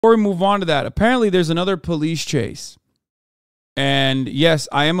before we move on to that, apparently there's another police chase. And yes,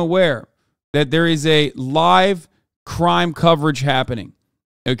 I am aware that there is a live crime coverage happening.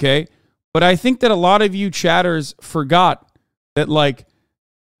 Okay? But I think that a lot of you chatters forgot that, like,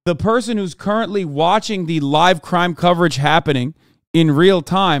 the person who's currently watching the live crime coverage happening in real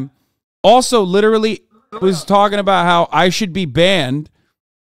time also literally was talking about how I should be banned.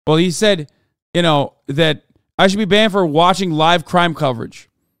 Well, he said, you know, that I should be banned for watching live crime coverage.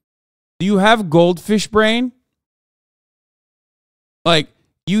 Do you have goldfish brain? Like,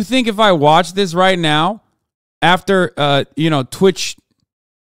 you think if I watch this right now, after, you know, Twitch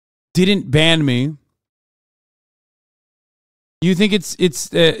didn't ban me, you think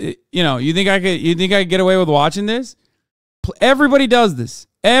you know, you think I could get away with watching this? Everybody does this.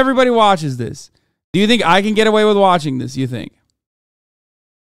 Everybody watches this. Do you think I can get away with watching this, you think?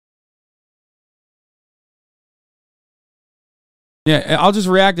 Yeah, I'll just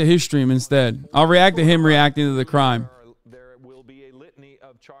react to his stream instead. I'll react to him reacting to the crime. There will be a litany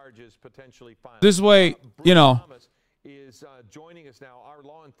of charges potentially filed. This way, you know. Is joining us now, our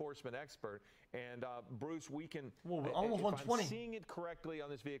law enforcement expert. And Bruce, we can almost 120. I'm seeing it correctly on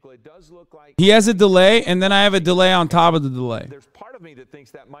this vehicle, it does look like He has a delay, and then I have a delay on top of the delay. There's part of me that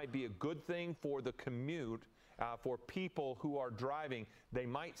thinks that might be a good thing for the commute, for people who are driving. They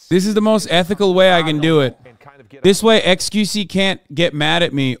might. This is the most ethical way I can do it. This way, XQC can't get mad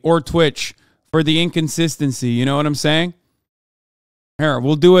at me or Twitch for the inconsistency. You know what I'm saying? Here,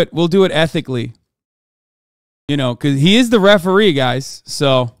 we'll do it. We'll do it ethically. You know, because he is the referee, guys.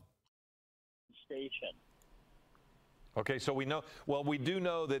 So. Okay, so we know, well, we do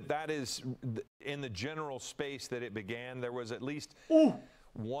know that that is in the general space that it began. There was at least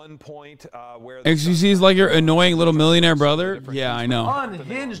one point where... XQC is like your annoying little millionaire brother? Yeah, I know.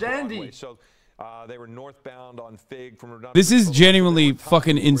 Unhinged Andy. So they were northbound on Fig from... This is genuinely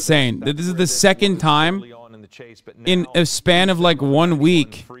fucking insane. This is the second time in a span of like 1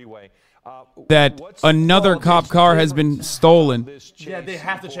 week that another cop car has been stolen. Yeah, they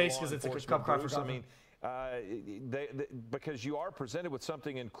have to chase because it's a cop car for government. Because you are presented with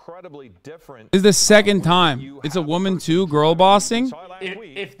something incredibly different. This is the second time. It's a woman too, girl bossing.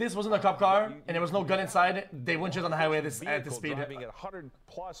 If this wasn't a cop car and there was no gun inside, they wouldn't chase on the highway at this speed.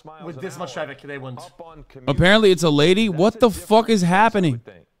 With this much traffic, they wouldn't. Apparently it's a lady. What the fuck is happening?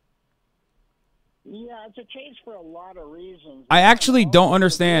 Yeah, it's a chase for a lot of reasons. I actually don't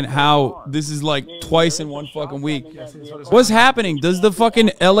understand how this is like twice in 1 fucking week. What's happening? Does the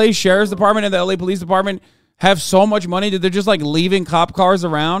fucking LA Sheriff's Department and the LA Police Department have so much money that they're just like leaving cop cars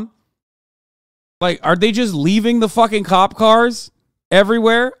around? Like, are they just leaving the fucking cop cars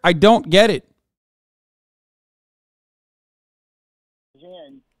everywhere? I don't get it.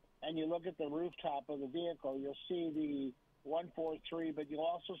 And you look at the rooftop of the vehicle, you'll see the 143, but you'll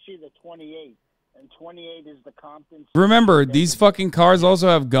also see the 28. And 28 is the Compton. Remember, these fucking cars also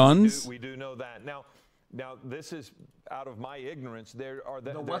have guns. We do know that. Now this is out of my ignorance. They're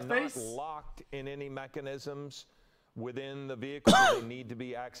not locked in any mechanisms within the vehicle. They need to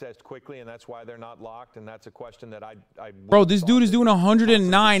be accessed quickly, and that's why they're not locked. And that's a question that I Bro, this dude is doing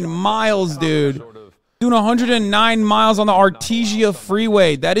 109 miles, dude. Doing 109 miles on the Artesia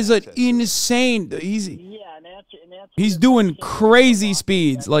freeway. That is an insane. He's doing crazy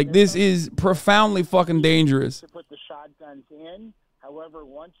speeds. Like, this is profoundly fucking dangerous. To put the shotguns in. However,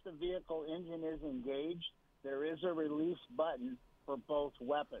 once the vehicle engine is engaged, there is a release button for both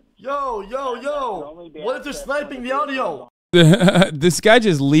weapons. Yo. What if they're sniping the audio? This guy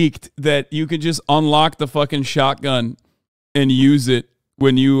just leaked that you could just unlock the fucking shotgun and use it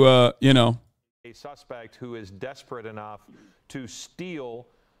when you, you know. A suspect who is desperate enough to steal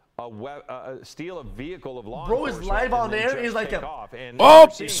a vehicle of law Bro is live on air. He's like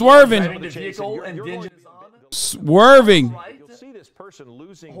swerving. Swerving. You'll see this person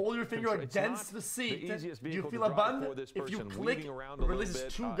losing. Hold your finger against the seat. Do you feel a button? If you click, it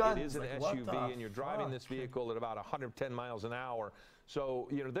releases 2 guns. It is an SUV, and you're driving this vehicle at about 110 miles an hour. So,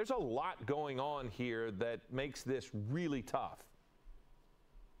 you know, there's a lot going on here that makes this really tough.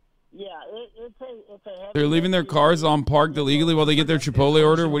 Yeah, it's a They're leaving their cars on parked illegally while they get their Chipotle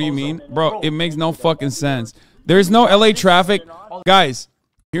order? What do you mean? Bro, it makes no fucking sense. There's no LA traffic. Guys,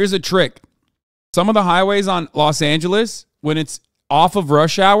 here's a trick. Some of the highways on Los Angeles, when it's off of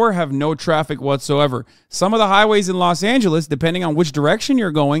rush hour, have no traffic whatsoever. Some of the highways in Los Angeles, depending on which direction you're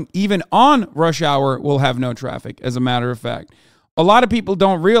going, even on rush hour, will have no traffic, as a matter of fact. A lot of people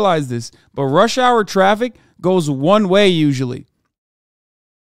don't realize this, but rush hour traffic goes one way usually.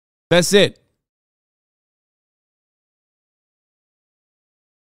 That's it.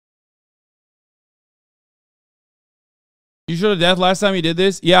 You showed a death last time you did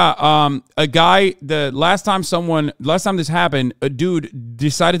this? Yeah. A guy, last time this happened, a dude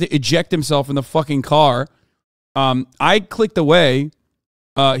decided to eject himself in the fucking car. I clicked away.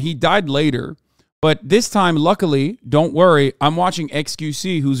 He died later. But this time, luckily, don't worry, I'm watching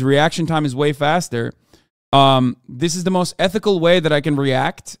XQC, whose reaction time is way faster. This is the most ethical way that I can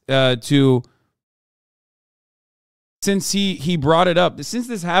react to. Since he brought it up, since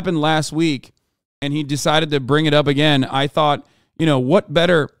this happened last week, and he decided to bring it up again, I thought, you know, what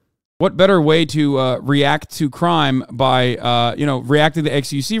better way to react to crime by reacting to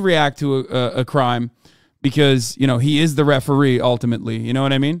XQC react to a crime, because you know he is the referee ultimately. You know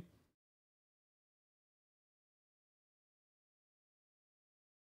what I mean?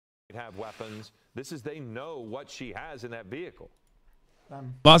 Have weapons. This is, they know what she has in that vehicle.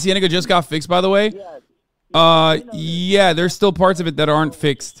 La Cienega just got fixed, by the way. Yeah, there's still parts of it that aren't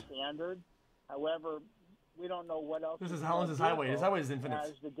fixed. Standard. However, we don't know what else. This is how long is this highway? This highway is infinite.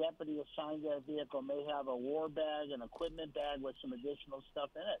 As the deputy assigned that vehicle may have a war bag, an equipment bag with some additional stuff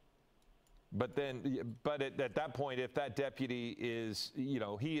in it. But at that point, if that deputy is, you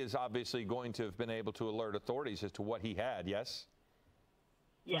know, he is obviously going to have been able to alert authorities as to what he had. Yes.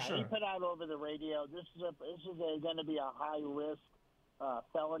 Yeah, sure. He put out over the radio, this is going to be a high-risk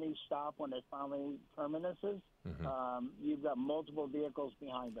felony stop when it finally terminates. You've got multiple vehicles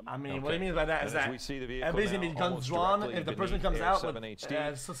behind them. I mean, what I mean by that is that everybody's going to be guns drawn. If the person comes out with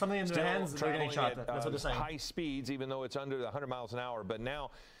something in their hands, they're getting shot. That's what they're saying. High speeds, even though it's under 100 miles an hour. But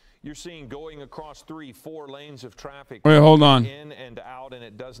now you're seeing going across 3-4 lanes of traffic. Wait, hold on. In and out, and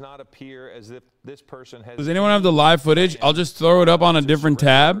it does not appear as if this person has. Does anyone have the live footage? I'll just throw it up on a different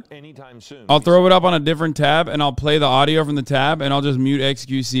tab. Anytime soon. I'll throw it up on a different tab, and I'll play the audio from the tab, and I'll just mute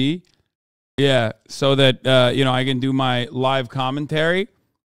XQC. Yeah, so that I can do my live commentary.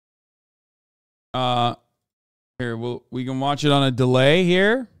 Here, we can watch it on a delay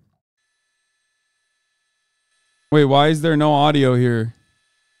here. Wait, why is there no audio here?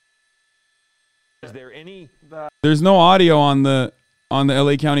 Is there any? There's no audio on the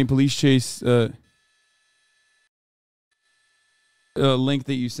LA County Police Chase link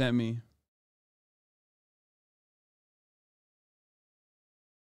that you sent me.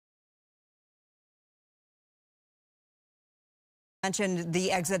 Mentioned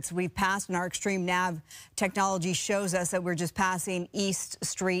the exits we've passed, and our extreme nav technology shows us that we're just passing East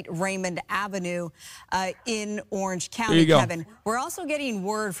Street, Raymond Avenue in Orange County, Kevin. We're also getting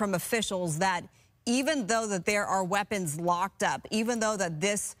word from officials that even though that there are weapons locked up, even though that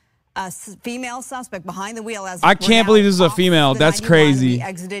this female suspect behind the wheel, as I can't believe this is a female. That's crazy. We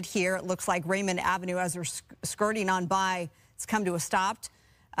exited here. It looks like Raymond Avenue as they're skirting on by. It's come to a stop.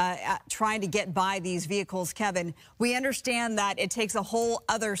 Trying to get by these vehicles, Kevin. We understand that it takes a whole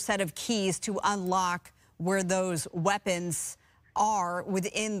other set of keys to unlock where those weapons are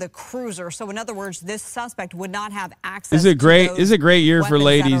within the cruiser. So in other words, this suspect would not have access. This is a great year for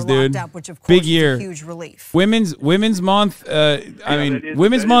ladies, dude. Up, which of course big year. Is a huge relief. Women's Month.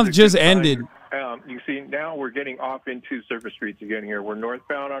 Women's Month just ended. You see, now we're getting off into surface streets again here. We're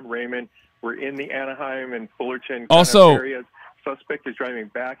northbound on Raymond. We're in the Anaheim and Fullerton also areas. Suspect is driving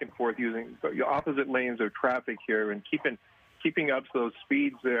back and forth using the opposite lanes of traffic here and keeping up those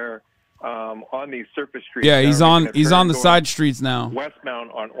speeds there on these surface streets. Yeah, he's on the side streets now. Westbound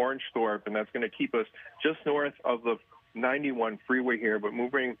on Orangethorpe, and that's going to keep us just north of the 91 freeway here, but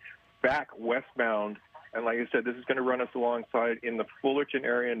moving back westbound. And like I said, this is going to run us alongside in the Fullerton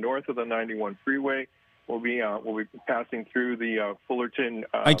area north of the 91 freeway. We'll be passing through the Fullerton.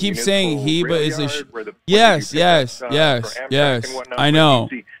 I keep saying he, but it's yes. I know.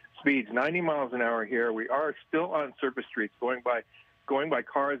 Speeds 90 miles an hour here. We are still on surface streets, going by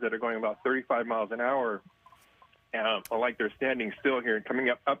cars that are going about 35 miles an hour. Like they're standing still here and coming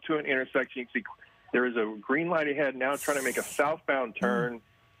up to an intersection. You can see there is a green light ahead now, trying to make a southbound turn,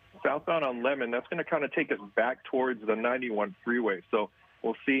 southbound on Lemon. That's going to kind of take us back towards the 91 freeway. So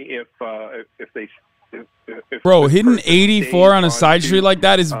we'll see if they. Bro, hitting 84 on a side street like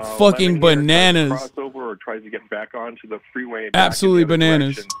that is fucking bananas. Crossover or tries to get back onto the freeway. Absolutely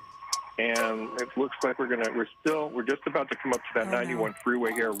bananas. Direction. And it looks like we're just about to come up to that 91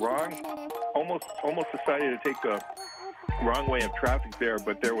 freeway here. Almost decided to take the wrong way of traffic there,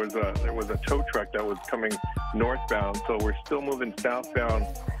 but there was a tow truck that was coming northbound, so we're still moving southbound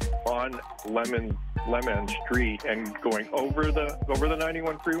on Lemon Street and going over the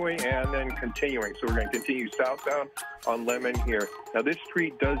 91 freeway and then continuing. So we're going to continue southbound on Lemon here. Now this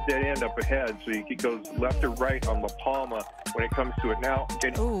street does dead end up ahead, so it goes left or right on La Palma when it comes to it. Now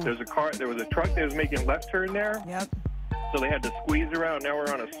there was a truck that was making left turn there. Yep. So they had to squeeze around. Now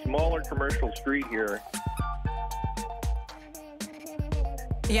we're on a smaller commercial street here.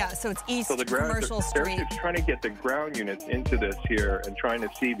 Yeah, so it's East Commercial Street. They're trying to get the ground units into this here and trying to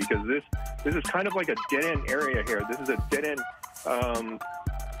see, because this is kind of like a dead-end area here. This is a dead-end.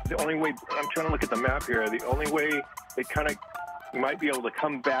 The only way, I'm trying to look at the map here, the only way they kind of might be able to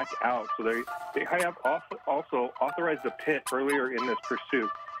come back out. So they have also authorized the pit earlier in this pursuit.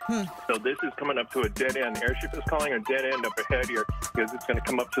 So this is coming up to a dead end. Airship is calling a dead end up ahead here because it's going to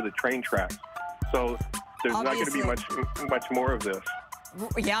come up to the train tracks. So there's not going to be much more of this.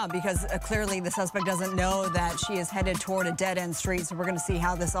 Yeah, because clearly the suspect doesn't know that she is headed toward a dead-end street, so we're going to see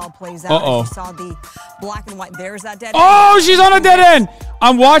how this all plays out. Uh-oh. You saw the black and white. There's that dead end. Oh, she's on a dead end.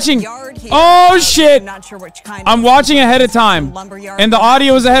 I'm watching. Oh, shit. I'm not sure which kind. I'm watching ahead of time. And the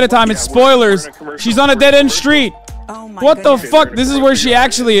audio is ahead of time. It's spoilers. She's on a dead-end street. Oh my what the fuck? This is where she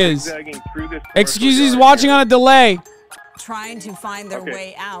actually is. Excuse me, he's watching on a delay. Trying to find their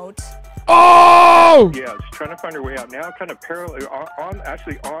way out. Oh! Yeah, she's trying to find her way out. Now kind of parallel,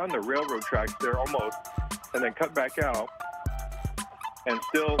 actually on the railroad tracks there almost, and then cut back out. And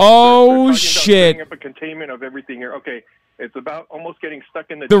still, oh, shit. Setting up a containment of everything here. Okay, it's about almost getting stuck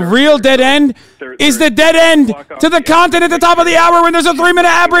in the The real dead end is the dead end to the content at the top of the hour when there's a 3-minute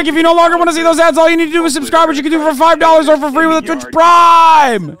ad break. If you no longer want to see those ads, all you need to do is subscribe, which you can do for $5 or for free with a Twitch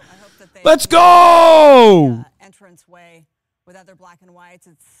Prime. Let's go! Entranceway with other black and whites.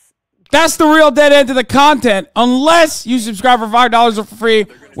 That's the real dead end to the content, unless you subscribe for $5 or for free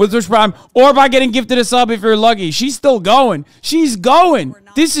with Twitch Prime, or by getting gifted a sub if you're lucky. She's still going. She's going.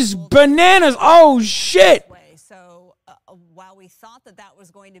 This is bananas. Oh, shit. So while we thought that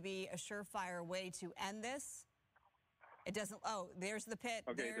was going to be a surefire way to end this, it doesn't. Oh, there's the pit.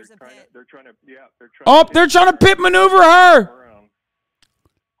 Okay, there's the pit. They're trying to pit maneuver her.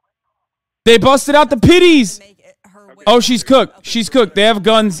 They busted out the pitties. Oh, she's cooked. She's cooked. They have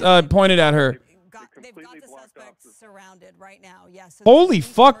guns pointed at her. They've got the suspects surrounded right now. Yes. Holy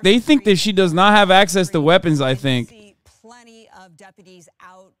fuck. They think that she does not have access to weapons, I think. See plenty of deputies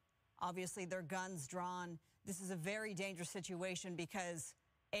out. Obviously, their guns drawn. This is a very dangerous situation because,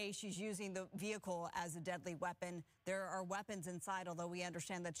 A, she's using the vehicle as a deadly weapon. There are weapons inside, although we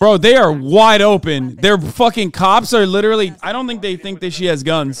understand that. Bro, they are wide open. Their fucking cops are literally, I don't think they think that she has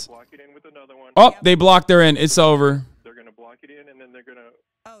guns. Oh, they blocked her in. It's over. They're going to block it in, and then they're going to...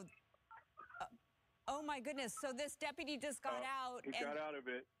 Oh, my goodness. So this deputy just got out. He got out of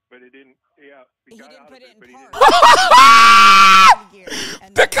it, but it didn't... Yeah, he didn't put it in park.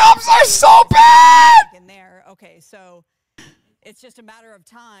 The cops are so bad! In there. Okay, so it's just a matter of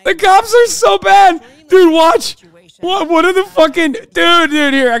time. The cops are so bad. Dude, watch. What are the fucking... Dude,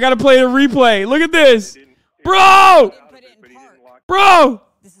 here. I got to play the replay. Look at this. Bro! Bro!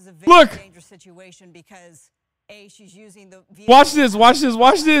 This is a very dangerous situation because, A, she's using the vehicle. Watch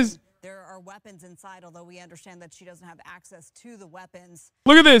this. There are weapons inside, although we understand that she doesn't have access to the weapons.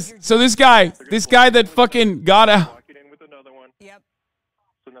 Look at this. So this guy that fucking got out. Yep.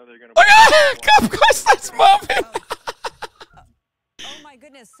 So now they're gonna cop car starts moving. Oh my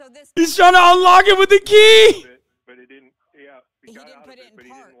goodness. So this he's trying to unlock it with the key. But it didn't, he got out of it, but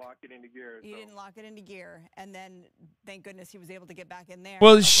he didn't lock it into gear. He didn't lock it into gear, and then thank goodness he was able to get back in there.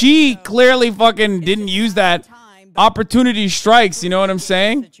 Well, she clearly fucking didn't use that opportunity strikes. You know what I'm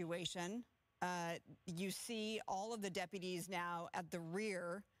saying? Situation. You see all of the deputies now at the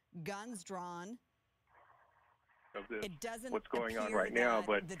rear, guns drawn. It doesn't what's going on right now,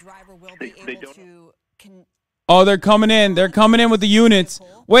 but the driver will be able to. Oh, they're coming in. They're coming in with the units.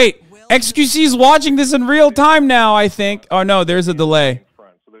 Wait, XQC's watching this in real time now, I think. Oh no, there's a delay.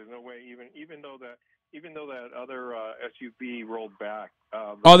 So there's no way, even though that other SUV rolled back.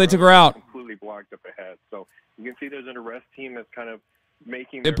 They took her out. Completely blocked up ahead. So you can see there's an arrest team that's kind of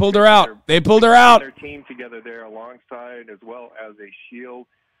making. They pulled her out. They pulled her out. Their team together there alongside, as well as a shield.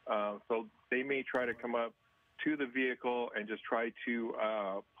 So they may try to come up to the vehicle and just try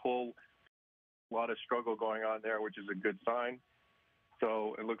to pull. A lot of struggle going on there, which is a good sign.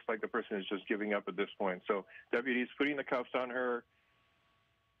 So it looks like the person is just giving up at this point. So deputies putting the cuffs on her,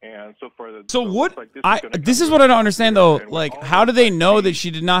 and so far. This is what I don't understand though. Like, how do they know that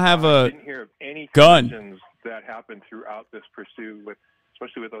she did not have a didn't hear of any gun that happened throughout this pursuit,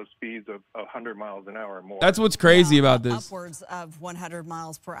 especially with those speeds of 100 miles an hour or more? That's what's crazy about this. Upwards of 100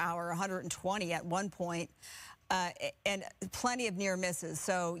 miles per hour, 120 at one point. And plenty of near misses.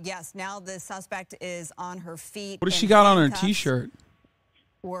 So, yes, now the suspect is on her feet. What does she got on her T-shirt?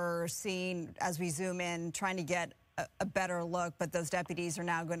 We're seeing, as we zoom in, trying to get a better look, but those deputies are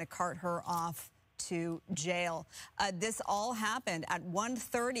now going to cart her off to jail. This all happened at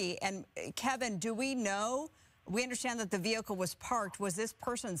 1:30. And, Kevin, do we know? We understand that the vehicle was parked. Was this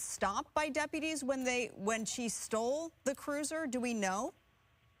person stopped by deputies when she stole the cruiser? Do we know?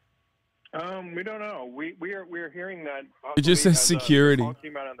 We don't know. We're hearing that. It just says security. Call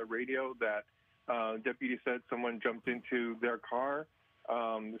came out on the radio that deputy said someone jumped into their car.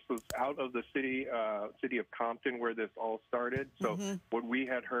 This was out of the city of Compton where this all started. So what we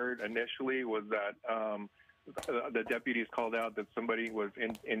had heard initially was that the deputies called out that somebody was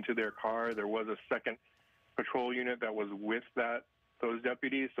into their car. There was a second patrol unit that was with those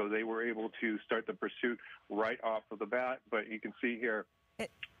deputies, so they were able to start the pursuit right off of the bat. But you can see here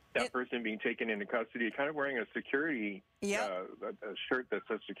that person being taken into custody, kind of wearing a security a shirt that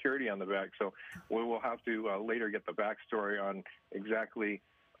says security on the back. So we will have to later get the backstory on exactly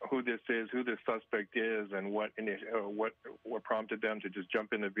who this is, who this suspect is, and what prompted them to just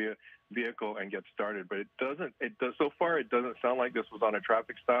jump in the vehicle and get started. But so far it doesn't sound like this was on a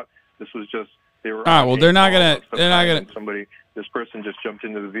traffic stop. This was just they were. Well, they're not gonna. This person just jumped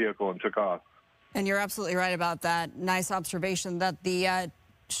into the vehicle and took off. And you're absolutely right about that. Nice observation that the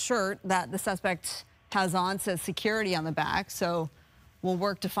shirt that the suspect has on says security on the back. So we'll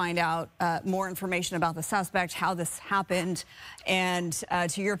work to find out more information about the suspect, how this happened. And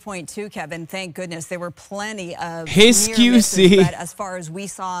to your point too, Kevin, thank goodness there were plenty of near misses, but as far as we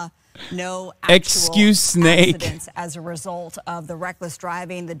saw, no actual accidents as a result of the reckless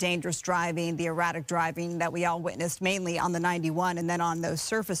driving, the dangerous driving, the erratic driving that we all witnessed mainly on the 91 and then on those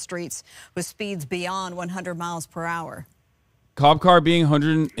surface streets with speeds beyond 100 miles per hour. Cop car being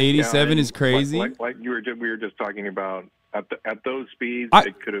 187 is crazy. Like we were just talking about, at those speeds,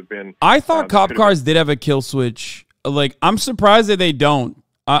 it could have been. I thought cop cars did have a kill switch. Like, I'm surprised that they don't.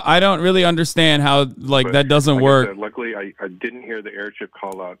 I don't really understand how that doesn't work. I said, luckily, I didn't hear the airship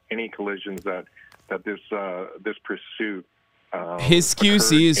call out any collisions that this pursuit. His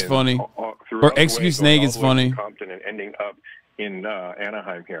QC is funny, or excuse snake is funny. Compton and ending up in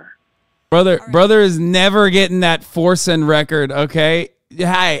Anaheim here. Brother is never getting that force and record, okay?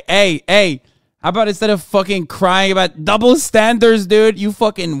 Hey. How about instead of fucking crying about double standards, dude, you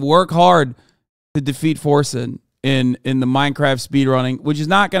fucking work hard to defeat Forsen in the Minecraft speedrunning, which is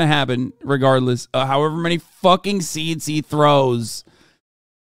not going to happen regardless of however many fucking seeds he throws.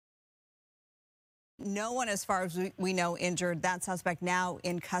 No one, as far as we know, injured. That suspect now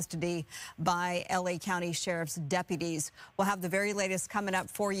in custody by LA County Sheriff's deputies. We'll have the very latest coming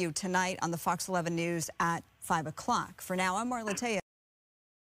up for you tonight on the Fox 11 News at 5 o'clock. For now, I'm Marla Taya.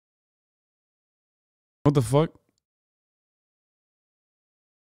 What the fuck?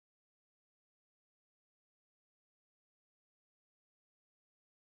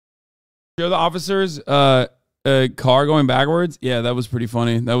 Show the officers a car going backwards. Yeah, that was pretty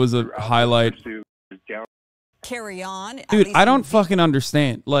funny. That was a highlight. Carry on. Dude, I don't fucking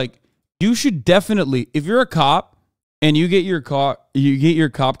understand. Like, you should definitely, if you're a cop and you get your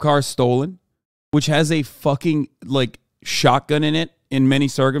cop car stolen, which has a fucking shotgun in it in many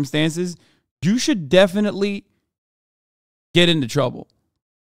circumstances, you should definitely get into trouble.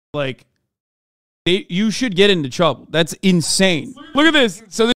 You should get into trouble. That's insane. Look at this.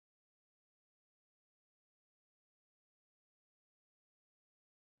 So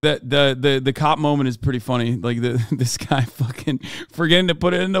the cop moment is pretty funny. This guy fucking forgetting to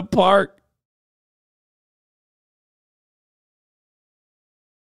put it in the park.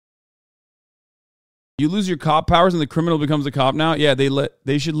 You lose your cop powers and the criminal becomes a cop now? Yeah,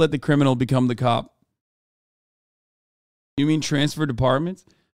 they should let the criminal become the cop. You mean transfer departments?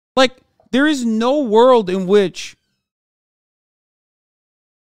 There is no world in which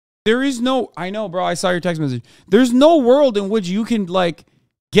I know, bro, I saw your text message. There's no world in which you can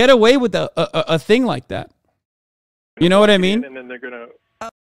get away with a thing like that. You know what I mean? And then they're gonna.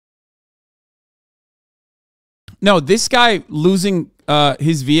 No, this guy losing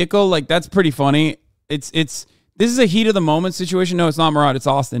his vehicle, that's pretty funny. This is a heat of the moment situation. No, it's not Murad, it's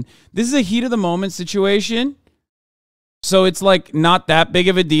Austin. This is a heat of the moment situation. So it's not that big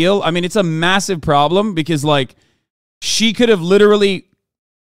of a deal. I mean, it's a massive problem because she could have literally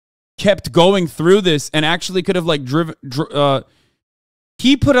kept going through this and actually could have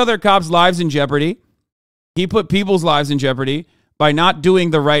he put other cops' lives in jeopardy. He put people's lives in jeopardy by not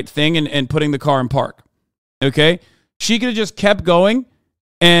doing the right thing and putting the car in park. Okay? She could have just kept going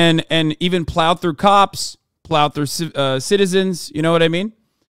and even plowed through cops, plowed through citizens, you know what I mean?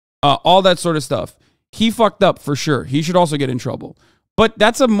 All that sort of stuff. He fucked up for sure. He should also get in trouble. But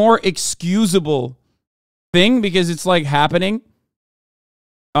that's a more excusable thing because it's happening.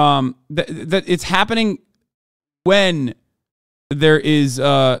 That it's happening when there is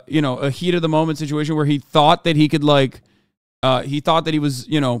a heat of the moment situation where he thought that he could he thought that he was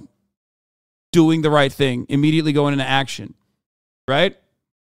doing the right thing, immediately going into action, right?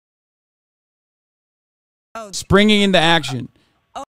 Springing into action.